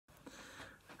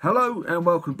Hello and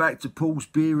welcome back to Paul's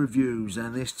Beer Reviews,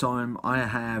 and this time I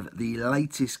have the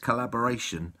latest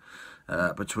collaboration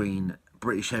between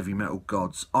British heavy metal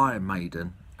gods Iron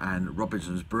Maiden and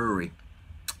Robinson's Brewery.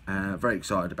 Very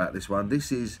excited about this one.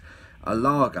 This is a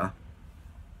lager.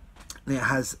 It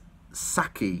has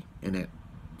sake in it,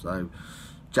 so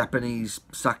Japanese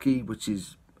sake, which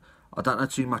is, I don't know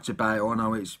too much about it. I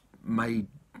know it's made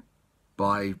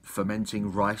by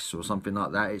fermenting rice or something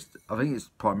like that. I think it's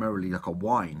primarily like a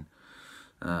wine,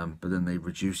 but then they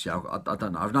reduce it. I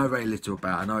don't know. I know very little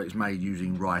about it. I know it's made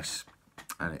using rice,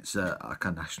 and it's like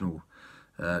a national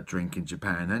drink in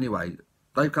Japan. Anyway,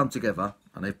 they've come together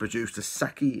and they've produced a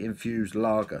sake infused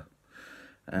lager,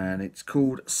 and it's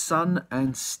called Sun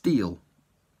and Steel,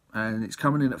 and it's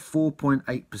coming in at 4.8%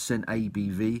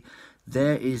 ABV.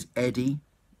 There is Eddie,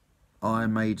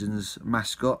 Iron Maiden's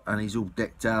mascot, and he's all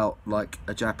decked out like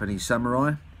a Japanese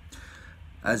samurai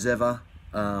as ever.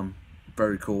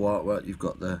 Very cool artwork. You've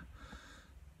got the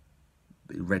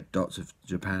red dots of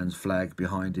Japan's flag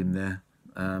behind him there.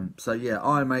 So yeah,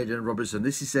 Iron Maiden and Robinson,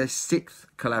 this is their 6th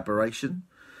collaboration.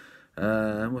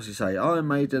 What's he say? Iron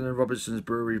Maiden and Robinson's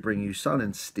Brewery bring you Sun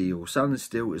and Steel. Sun and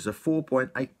Steel is a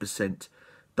 4.8%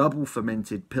 double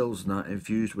fermented pilsner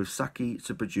infused with sake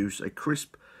to produce a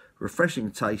crisp, refreshing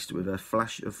taste with a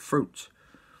flash of fruit.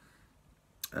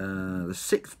 The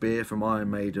 6th beer from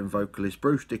Iron Maiden vocalist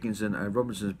Bruce Dickinson and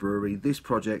Robinson's Brewery. This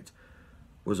project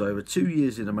was over 2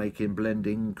 years in the making,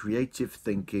 blending creative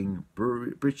thinking,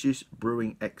 British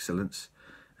brewing excellence,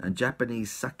 and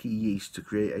Japanese sake yeast to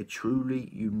create a truly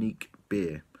unique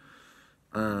beer.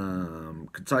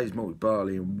 Contains malted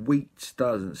barley and wheat.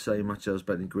 Doesn't say much else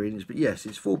about the ingredients, but yes,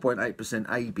 it's 4.8%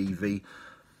 ABV.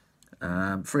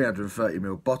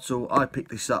 330ml bottle. I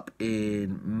picked this up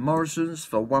in Morrison's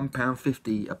for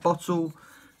 £1.50 a bottle.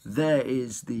 There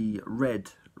is the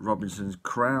red Robinson's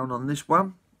crown on this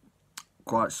one.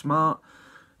 Quite smart.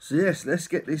 So yes, let's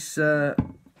get this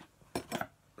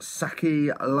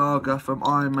sake lager from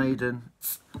Iron Maiden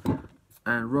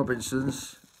and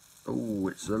Robinson's. Oh,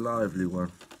 it's a lively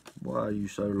one. Why are you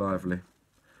so lively?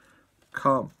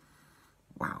 Calm.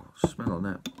 Wow, smell on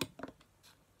that.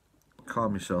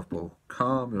 Calm yourself, Paul.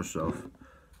 Calm yourself.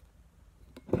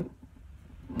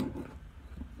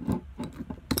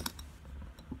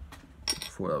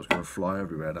 Thought that was going to fly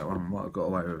everywhere, that one. Might have got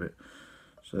away with it.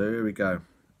 So here we go.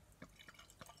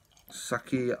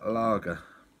 Sake lager.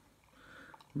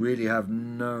 Really have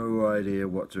no idea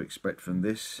what to expect from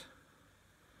this.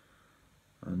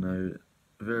 I know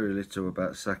very little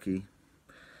about sake.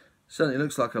 Certainly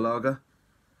looks like a lager.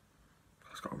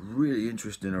 It's got a really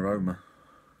interesting aroma.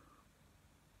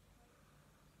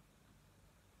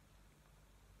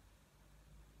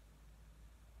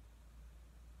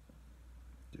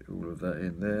 Get all of that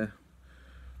in there.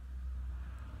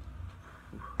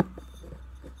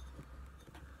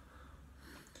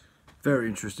 Very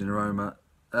interesting aroma.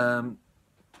 A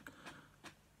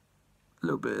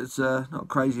little bit, it's not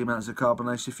crazy amounts of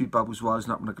carbonation, a few bubbles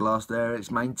rising up in the glass there. It's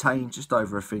maintained just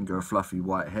over a finger, a fluffy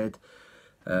white head.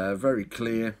 Very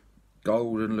clear,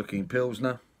 golden looking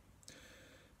pilsner.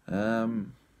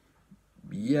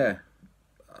 Yeah.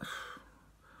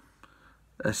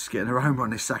 Let's get an aroma on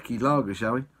this sake lager,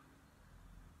 shall we?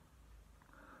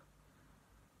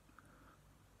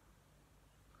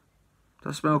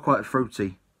 Does smell quite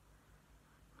fruity.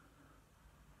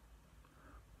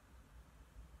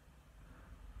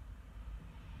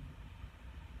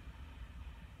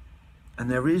 And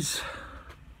there is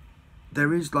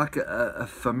like a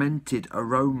fermented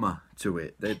aroma to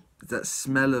it. That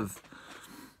smell of,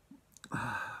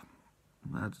 how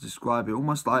to describe it,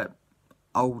 almost like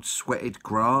old sweated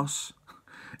grass,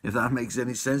 if that makes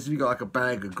any sense. If you got like a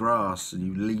bag of grass and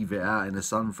you leave it out in the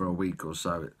sun for a week or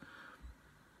so, it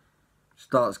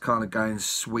starts kind of going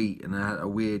sweet and a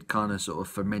weird kind of sort of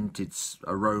fermented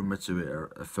aroma to it,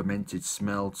 or a fermented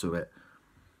smell to it.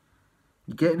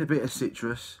 You're getting a bit of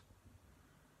citrus.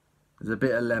 There's a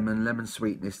bit of lemon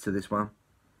sweetness to this one.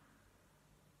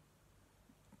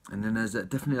 And then there's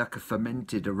definitely like a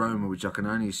fermented aroma, which I can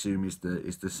only assume is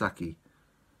the sake.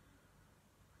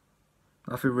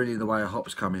 Nothing really in the way of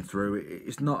hops coming through.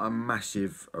 It's not a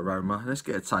massive aroma. Let's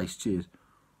get a taste. Cheers.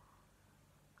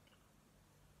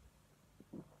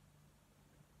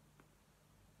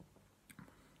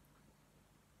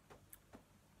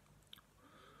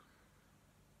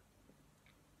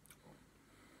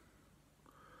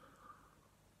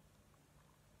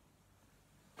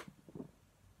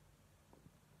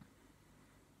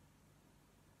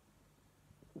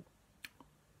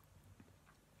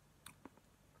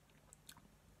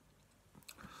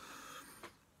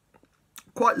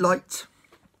 Quite light.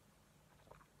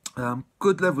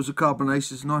 Good levels of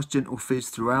carbonation, nice gentle fizz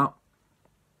throughout.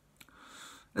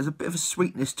 There's a bit of a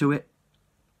sweetness to it.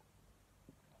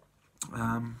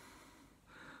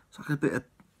 It's like a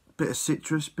bit of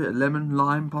citrus, bit of lemon,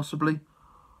 lime possibly.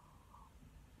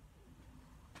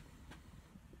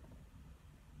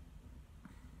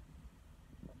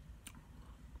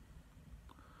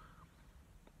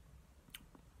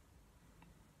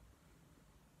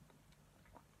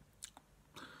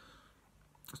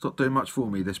 It's not doing much for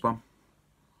me, this one.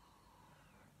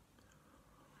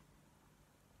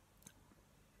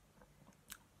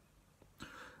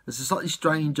 There's a slightly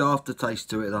strange aftertaste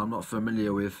to it that I'm not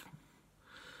familiar with.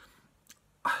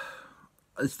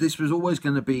 This was always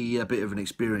going to be a bit of an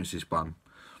experience, this one.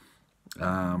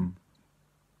 And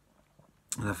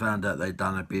I found out they'd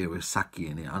done a beer with sake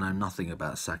in it. I know nothing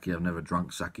about sake. I've never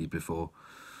drunk sake before.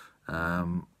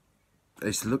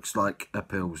 This looks like a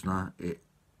Pilsner. It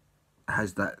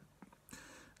has that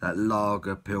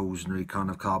lager Pilsner kind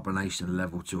of carbonation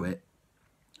level to it.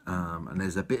 And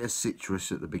there's a bit of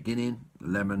citrus at the beginning, the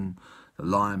lemon, the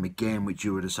lime again, which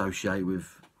you would associate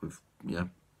with you know,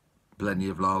 plenty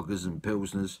of lagers and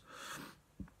Pilsners.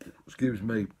 Excuse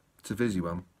me, it's a fizzy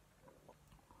one.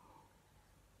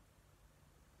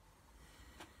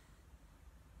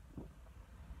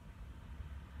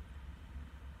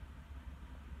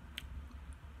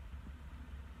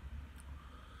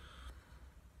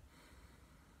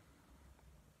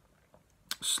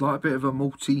 Slight bit of a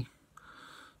malty,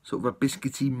 sort of a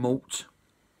biscuity malt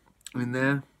in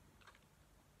there.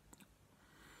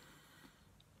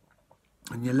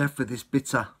 And you're left with this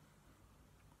bitter,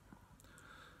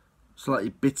 slightly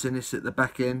bitterness at the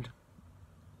back end.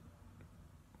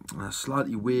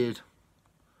 Slightly weird,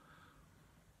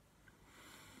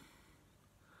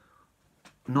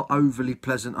 not overly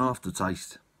pleasant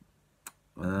aftertaste.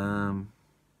 Yeah.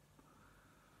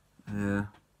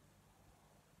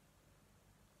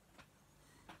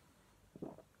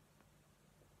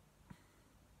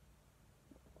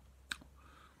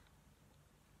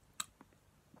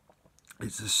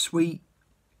 It's a sweet,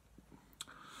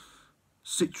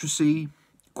 citrusy,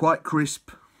 quite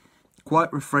crisp,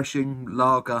 quite refreshing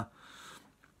lager.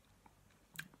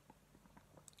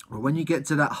 But when you get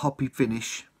to that hoppy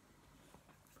finish,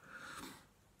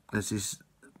 there's this,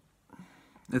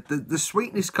 the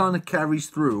sweetness kind of carries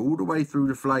through all the way through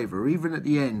the flavour, even at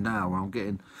the end now where I'm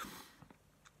getting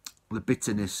the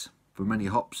bitterness from any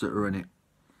hops that are in it.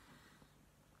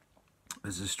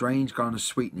 There's a strange kind of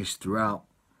sweetness throughout.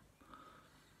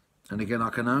 And again, I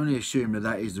can only assume that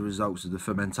that is the results of the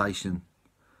fermentation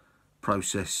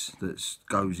process that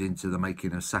goes into the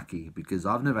making of sake, because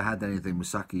I've never had anything with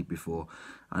sake before,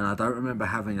 and I don't remember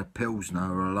having a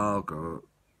Pilsner or a lager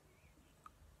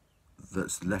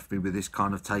that's left me with this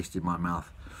kind of taste in my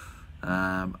mouth.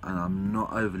 And I'm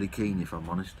not overly keen, if I'm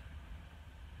honest.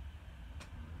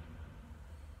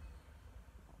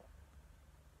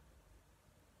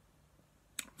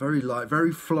 Very light,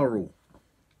 very floral,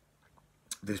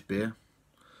 this beer.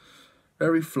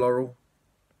 Very floral.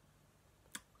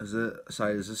 As I say,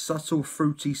 there's a subtle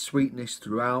fruity sweetness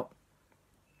throughout.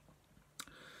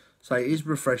 So it is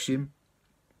refreshing.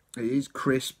 It is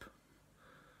crisp.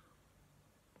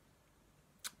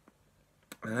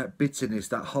 And that bitterness,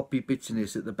 that hoppy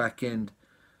bitterness at the back end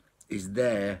is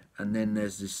there. And then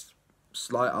there's this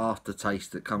slight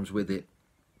aftertaste that comes with it.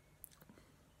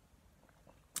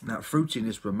 That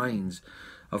fruitiness remains.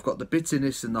 I've got the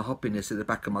bitterness and the hoppiness at the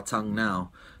back of my tongue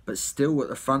now, but still at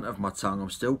the front of my tongue, I'm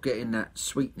still getting that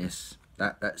sweetness,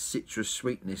 that citrus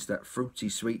sweetness, that fruity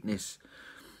sweetness.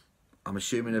 I'm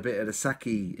assuming a bit of the sake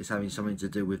is having something to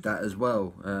do with that as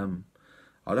well.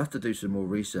 I'll have to do some more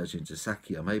research into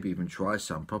sake, or maybe even try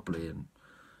some properly and,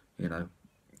 you know,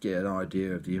 get an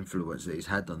idea of the influence that it's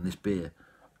had on this beer.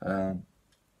 But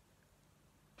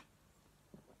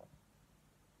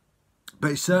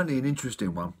it's certainly an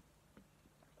interesting one.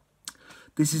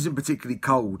 This isn't particularly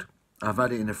cold. I've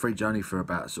had it in the fridge only for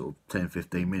about sort of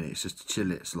 10-15 minutes just to chill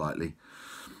it slightly.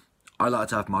 I like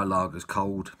to have my lagers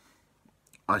cold,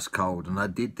 ice cold, and I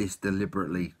did this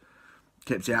deliberately,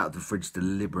 kept it out of the fridge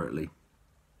deliberately,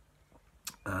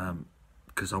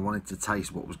 because I wanted to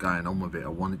taste what was going on with it. I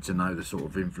wanted to know the sort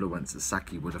of influence that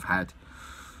sake would have had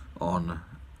on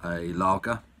a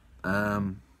lager.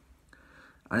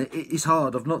 And it's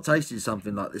hard. I've not tasted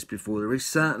something like this before. There is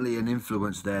certainly an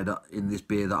influence there in this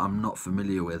beer that I'm not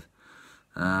familiar with.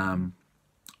 I've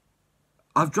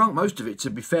drunk most of it, to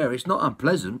be fair. It's not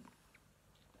unpleasant.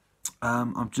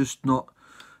 I'm just not...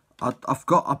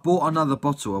 I bought another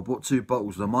bottle. I bought 2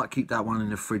 bottles. I might keep that one in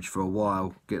the fridge for a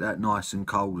while. Get that nice and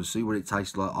cold and see what it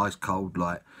tastes like, ice cold,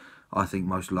 like I think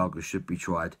most lagers should be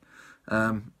tried.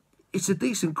 it's a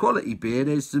decent quality beer.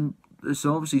 There's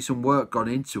obviously some work gone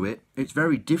into it. It's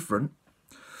very different.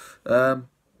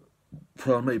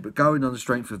 Pardon me, but going on the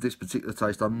strength of this particular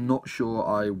taste, I'm not sure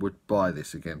I would buy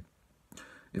this again.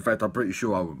 In fact, I'm pretty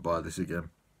sure I wouldn't buy this again.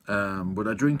 Would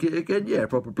I drink it again? Yeah,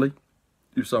 probably.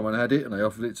 If someone had it and they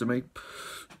offered it to me,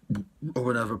 I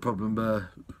wouldn't have a problem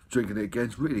drinking it again.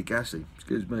 It's really gassy,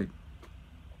 excuse me.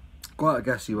 Quite a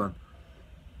gassy one.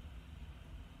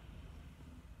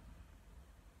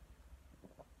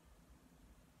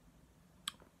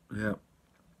 Yeah.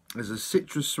 There's a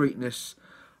citrus sweetness,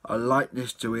 a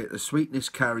lightness to it. The sweetness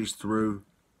carries through.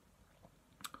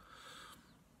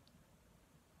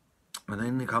 And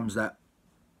then comes the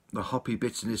hoppy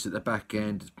bitterness at the back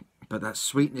end. But that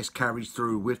sweetness carries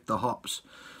through with the hops.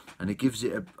 And it gives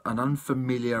it an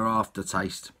unfamiliar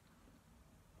aftertaste.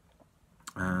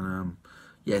 And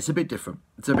yeah, it's a bit different.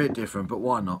 It's a bit different, but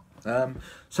why not?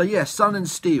 So yeah, Sun and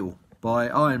Steel by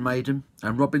Iron Maiden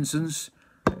and Robinsons.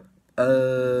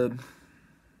 It's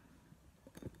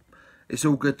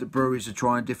all good that breweries are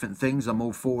trying different things. I'm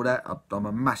all for that. I'm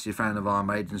a massive fan of Iron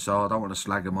Maiden, so I don't want to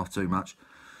slag them off too much.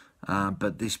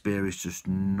 But this beer is just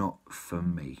not for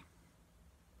me,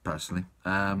 personally.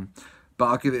 But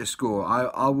I'll give it a score.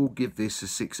 I will give this a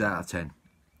 6 out of 10.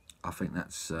 I think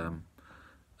that's a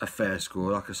fair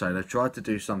score. Like I say, they've tried to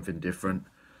do something different.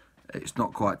 It's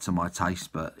not quite to my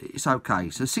taste, but it's okay.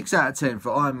 So 6 out of 10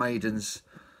 for Iron Maiden's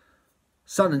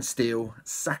Sun and Steel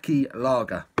Sake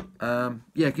Lager.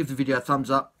 Yeah, give the video a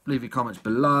thumbs up. Leave your comments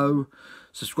below.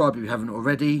 Subscribe if you haven't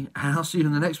already. And I'll see you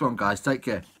in the next one, guys. Take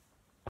care.